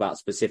going to talk about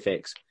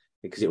specifics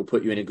because it will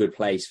put you in a good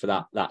place for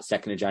that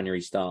 2nd of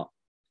January start.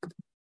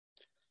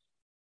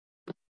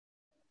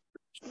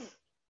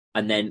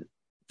 And then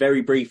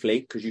very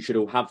briefly, because you should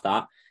all have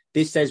that,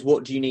 this says,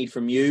 what do you need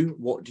from you?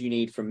 What do you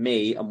need from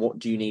me? And what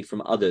do you need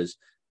from others?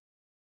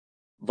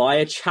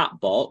 via chat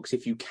box,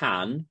 if you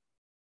can,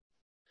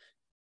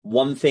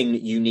 one thing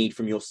that you need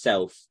from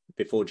yourself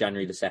before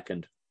January the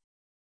 2nd.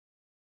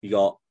 You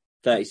got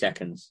 30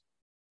 seconds.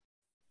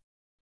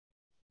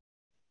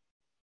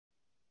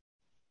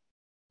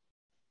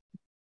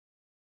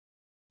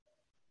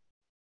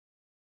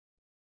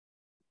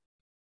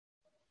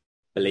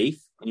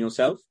 Belief in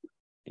yourself.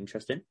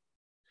 Interesting.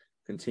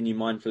 Continue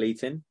mindful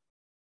eating.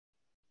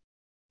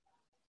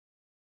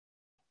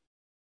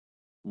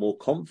 More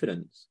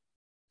confidence.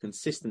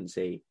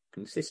 Consistency.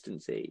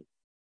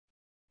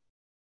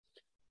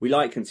 We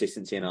like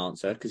consistency in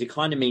answer because it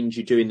kind of means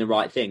you're doing the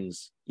right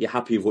things. You're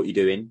happy with what you're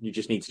doing. You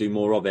just need to do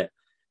more of it.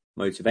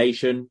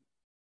 Motivation,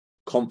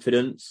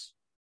 confidence.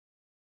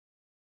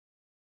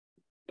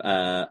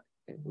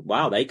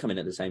 Wow, they come in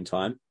at the same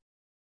time.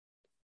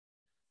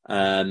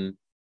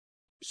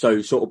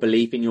 So sort of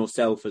belief in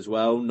yourself as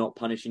well, not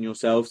punishing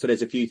yourself. So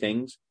there's a few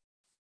things.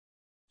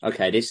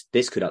 Okay,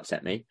 this could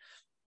upset me.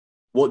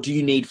 What do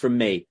you need from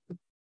me?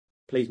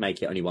 Please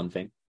make it only one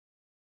thing.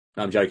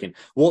 No, I'm joking.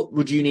 What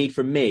would you need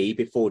from me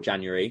before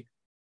January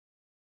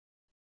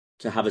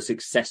to have a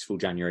successful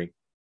January?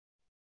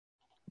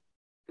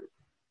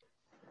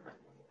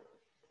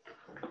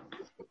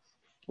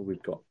 What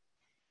we've got.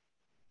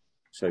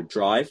 So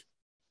drive.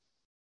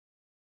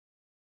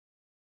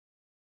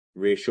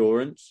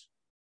 Reassurance.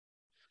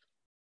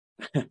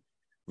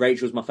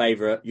 Rachel's my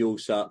favourite. You'll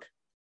suck.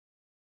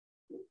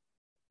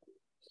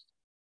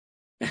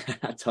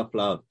 Tough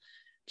love.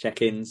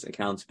 Check-ins,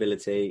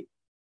 accountability.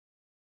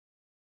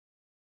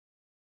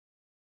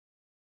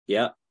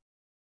 Yeah.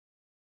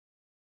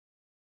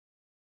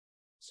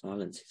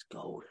 Silence is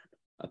golden.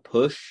 A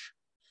push.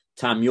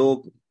 Tam,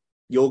 you're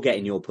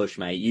getting your push,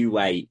 mate. You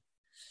wait.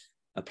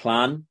 A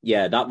plan.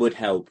 Yeah, that would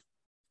help.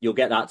 You'll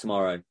get that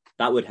tomorrow.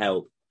 That would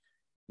help.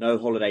 No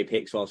holiday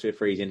pics whilst we're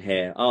freezing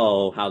here.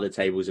 Oh, how the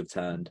tables have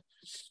turned.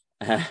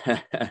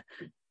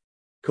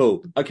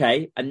 Cool.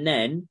 Okay. And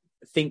then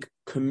think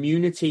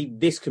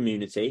this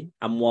community,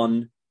 and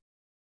one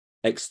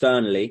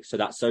externally. So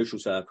that social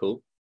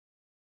circle.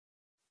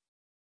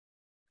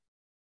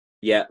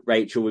 Yeah,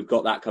 Rachel, we've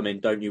got that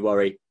coming. Don't you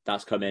worry.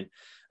 That's coming.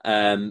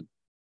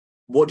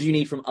 What do you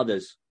need from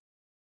others?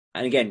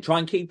 And again, try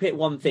and keep it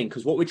one thing,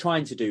 because what we're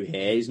trying to do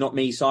here is not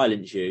me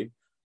silence you.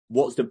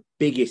 What's the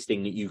biggest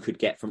thing that you could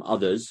get from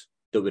others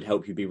that would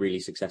help you be really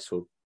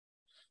successful?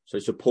 So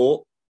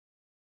support.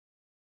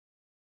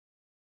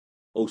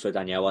 Also,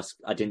 Danielle,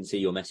 I didn't see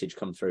your message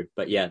come through,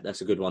 but yeah,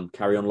 that's a good one.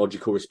 Carry on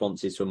logical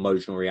responses to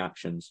emotional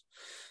reactions.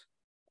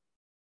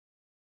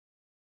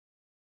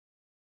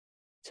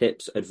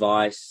 Tips,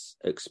 advice,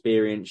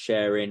 experience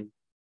sharing,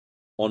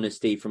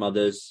 honesty from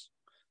others,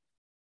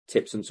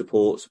 tips and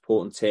support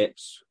and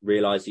tips,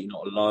 realise that you're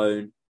not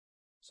alone.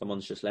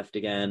 Someone's just left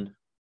again.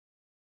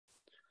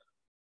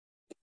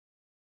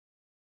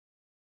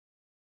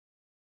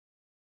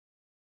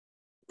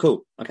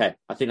 Cool. Okay,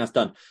 I think that's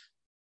done.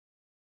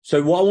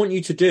 So what I want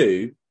you to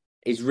do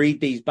is read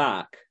these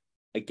back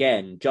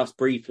again, just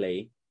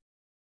briefly.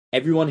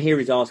 Everyone here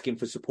is asking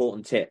for support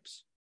and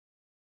tips.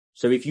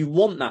 So if you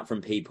want that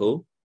from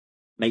people,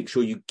 make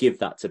sure you give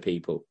that to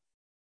people,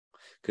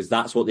 because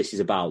that's what this is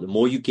about. The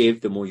more you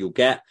give, the more you'll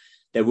get.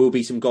 There will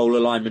be some goal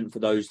alignment for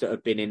those that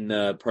have been in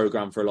the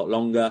program for a lot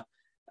longer.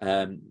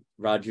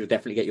 Raj, you'll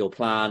definitely get your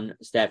plan.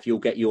 Steph, you'll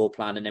get your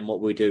plan. And then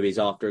what we'll do is,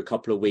 after a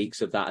couple of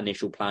weeks of that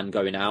initial plan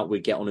going out, we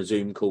get on a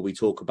Zoom call. We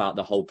talk about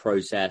the whole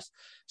process,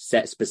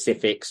 set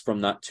specifics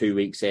from that 2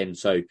 weeks in.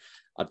 So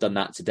I've done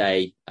that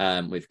today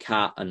with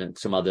Kat and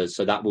some others.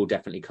 So that will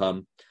definitely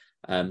come,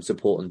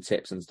 support and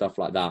tips and stuff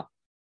like that.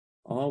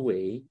 Are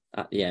we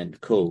at the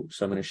end? Cool.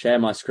 So I'm going to share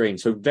my screen.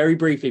 So very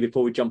briefly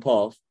before we jump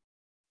off,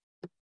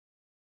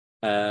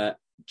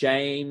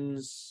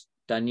 James,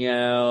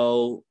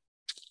 Danielle,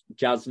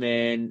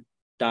 Jasmine,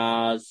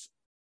 Daz,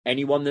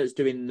 anyone that's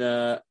doing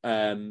the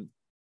and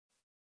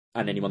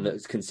anyone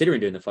that's considering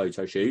doing the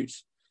photo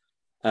shoots,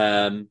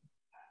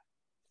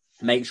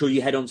 make sure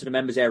you head on to the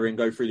members area and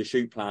go through the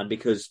shoot plan,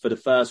 because for the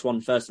first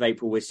one, 1st of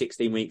April, we're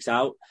 16 weeks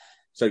out.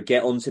 So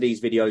get onto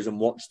these videos and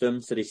watch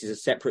them. So this is a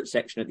separate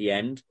section at the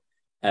end.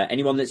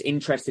 Anyone that's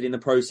interested in the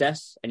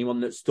process, anyone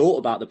that's thought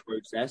about the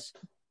process,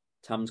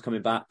 Tam's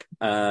coming back,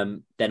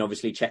 then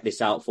obviously check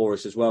this out for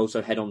us as well.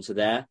 So head on to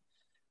there.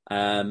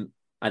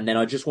 And then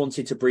I just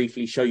wanted to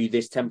briefly show you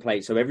this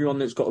template. So everyone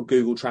that's got a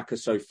Google Tracker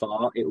so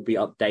far, it will be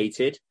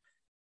updated.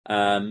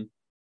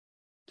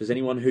 Does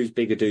anyone who's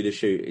bigger do the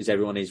shoot? Is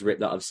everyone is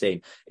ripped that I've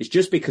seen? It's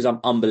just because I'm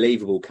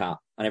unbelievable, Kat,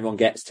 and everyone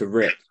gets to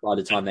rip by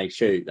the time they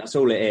shoot. That's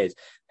all it is.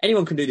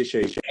 Anyone can do the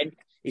shoot.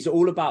 It's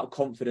all about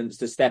confidence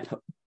to step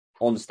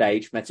on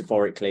stage,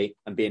 metaphorically,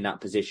 and be in that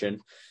position.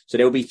 So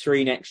there'll be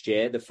 3 next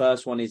year. The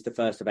first one is the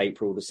 1st of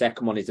April. The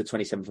second one is the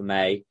 27th of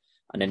May.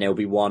 And then there'll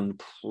be one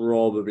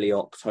probably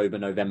October,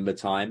 November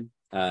time.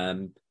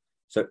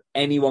 So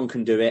anyone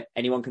can do it.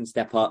 Anyone can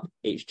step up.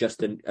 It's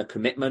just a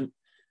commitment.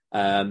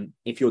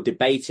 If you're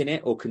debating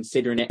it or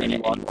considering it,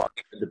 anyone,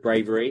 the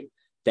bravery,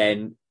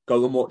 then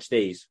go and watch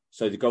these.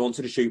 So go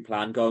onto the shoot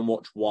plan, go and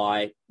watch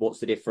why, what's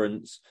the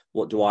difference,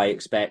 what do I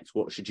expect,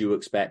 what should you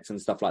expect, and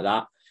stuff like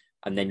that.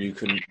 And then you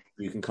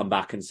can come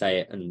back and say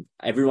it. And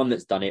everyone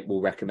that's done it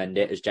will recommend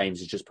it, as James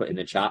has just put in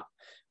the chat,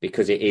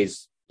 because it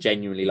is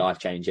genuinely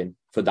life-changing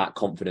for that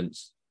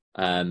confidence.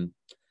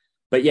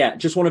 But yeah,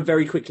 just want to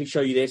very quickly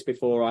show you this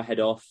before I head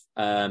off,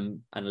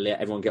 and let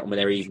everyone get on with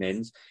their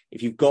evenings.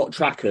 If you've got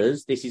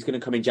trackers, this is going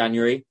to come in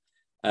January.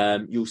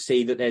 You'll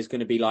see that there's going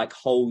to be like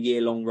whole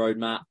year-long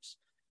roadmaps,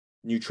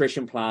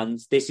 nutrition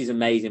plans. This is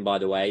amazing, by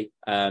the way.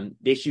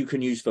 This you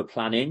can use for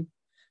planning.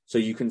 So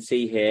you can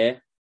see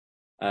here,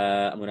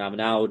 I'm going to have an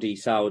Aldi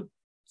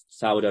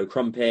sourdough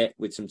crumpet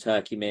with some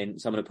turkey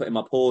mince. I'm going to put in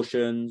my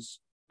portions,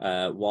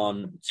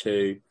 1,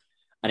 2,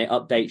 and it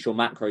updates your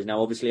macros.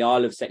 Now, obviously,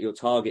 I'll have set your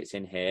targets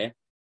in here.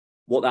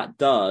 What that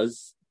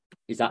does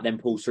is that then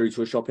pulls through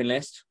to a shopping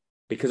list.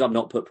 Because I've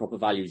not put proper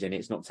values in,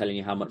 it's not telling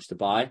you how much to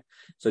buy.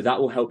 So that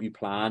will help you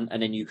plan.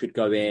 And then you could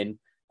go in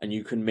and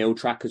you can meal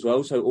track as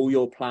well. So all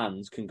your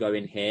plans can go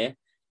in here.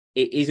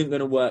 It isn't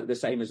going to work the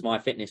same as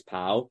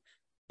MyFitnessPal,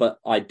 but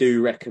I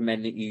do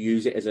recommend that you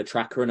use it as a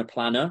tracker and a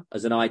planner,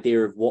 as an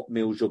idea of what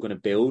meals you're going to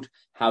build,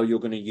 how you're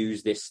going to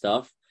use this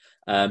stuff.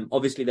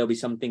 Obviously, there'll be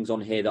some things on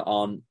here that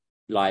aren't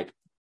like,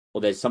 or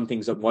there's some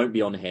things that won't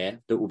be on here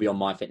that will be on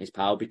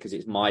MyFitnessPal because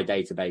it's my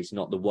database,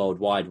 not the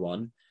worldwide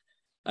one.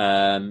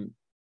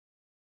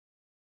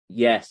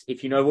 Yes,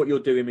 if you know what you're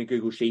doing with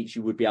Google Sheets,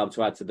 you would be able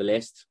to add to the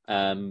list.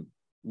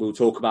 We'll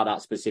talk about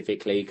that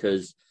specifically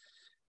because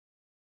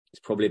it's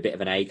probably a bit of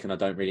an ache and I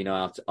don't really know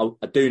how to...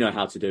 I do know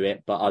how to do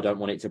it, but I don't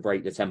want it to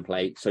break the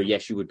template. So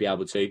yes, you would be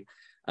able to.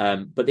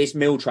 But this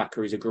meal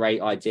tracker is a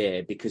great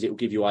idea because it will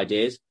give you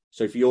ideas.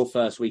 So for your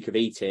first week of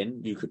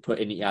eating, you could put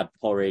in that you had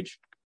porridge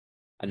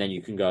and then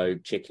you can go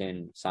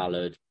chicken,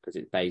 salad, because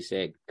it's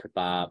basic,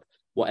 kebab,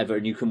 whatever,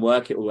 and you can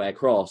work it all the way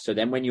across. So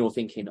then when you're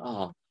thinking,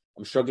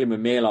 I'm struggling with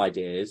meal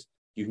ideas,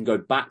 you can go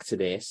back to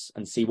this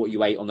and see what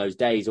you ate on those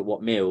days at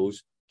what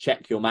meals,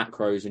 check your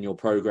macros and your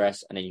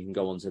progress, and then you can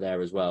go onto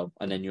there as well.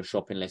 And then your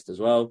shopping list as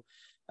well.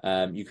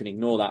 You can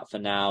ignore that for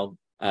now.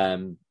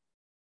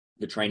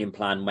 The training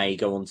plan may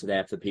go onto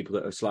there for people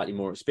that are slightly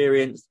more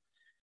experienced.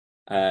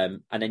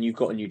 And then you've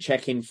got a new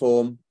check-in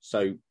form.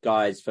 So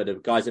guys, for the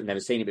guys that have never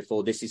seen it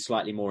before, this is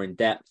slightly more in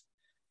depth.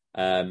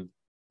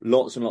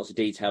 Lots and lots of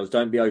details.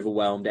 Don't be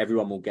overwhelmed.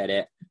 Everyone will get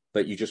it.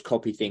 But you just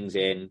copy things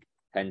in.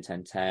 10,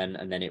 10, 10,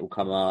 and then it will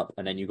come up,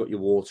 and then you've got your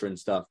water and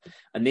stuff.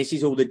 And this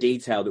is all the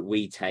detail that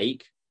we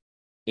take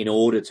in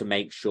order to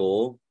make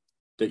sure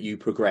that you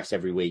progress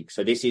every week.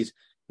 So this is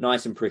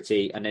nice and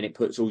pretty, and then it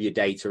puts all your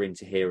data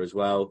into here as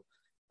well.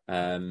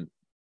 I'm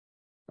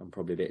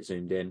probably a bit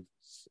zoomed in,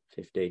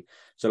 50.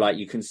 So like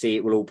you can see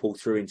it will all pull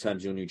through in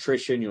terms of your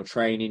nutrition, your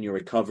training, your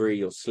recovery,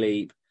 your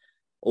sleep,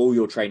 all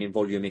your training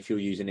volume if you're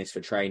using this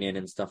for training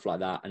and stuff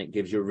like that. And it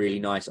gives you a really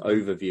nice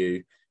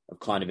overview of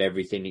kind of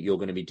everything that you're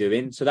going to be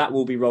doing. So that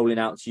will be rolling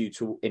out to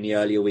you in the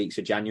earlier weeks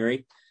of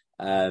January.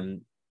 So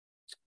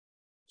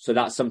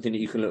that's something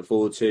that you can look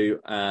forward to.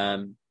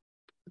 And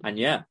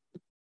yeah,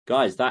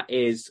 guys, that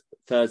is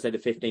Thursday, the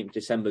 15th of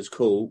December's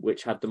call,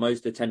 which had the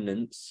most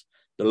attendance,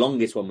 the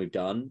longest one we've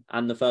done,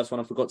 and the first one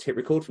I forgot to hit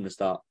record from the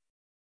start.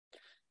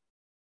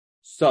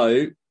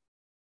 So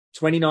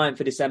 29th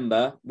of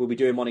December, we'll be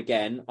doing one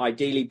again,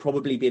 ideally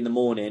probably be in the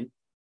morning.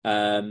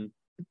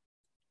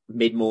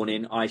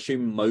 Mid-morning. I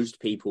assume most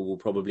people will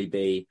probably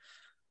be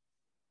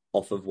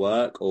off of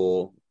work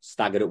or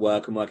staggered at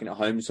work and working at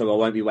home, so I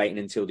won't be waiting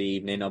until the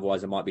evening,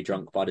 otherwise I might be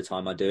drunk by the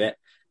time I do it.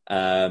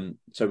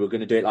 So we're going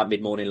to do it like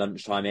mid-morning,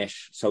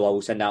 lunchtime-ish, so I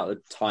will send out a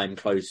time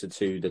closer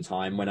to the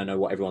time when I know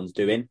what everyone's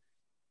doing.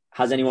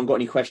 Has anyone got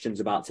any questions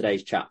about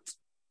today's chat?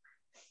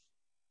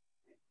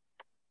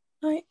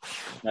 No.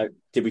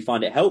 Did we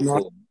find it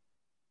helpful?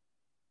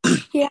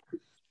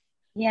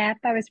 Yeah,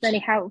 that was really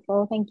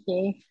helpful, thank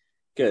you.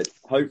 Good.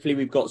 Hopefully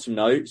we've got some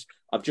notes.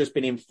 I've just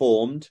been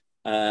informed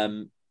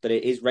that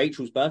it is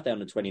Rachel's birthday on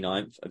the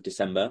 29th of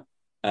December.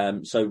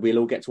 So we'll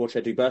all get to watch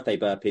her do birthday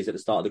burpees at the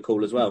start of the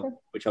call as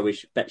well, which I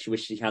bet she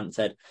wished she hadn't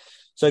said.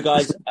 So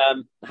guys,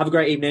 have a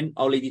great evening.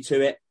 I'll leave you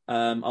to it.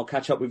 I'll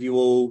catch up with you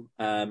all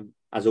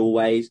as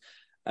always.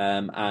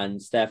 And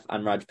Steph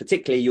and Raj,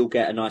 particularly, you'll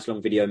get a nice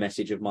long video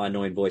message of my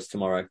annoying voice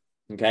tomorrow.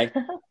 Okay.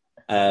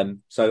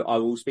 So I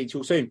will speak to you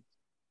all soon.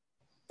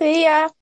 See ya.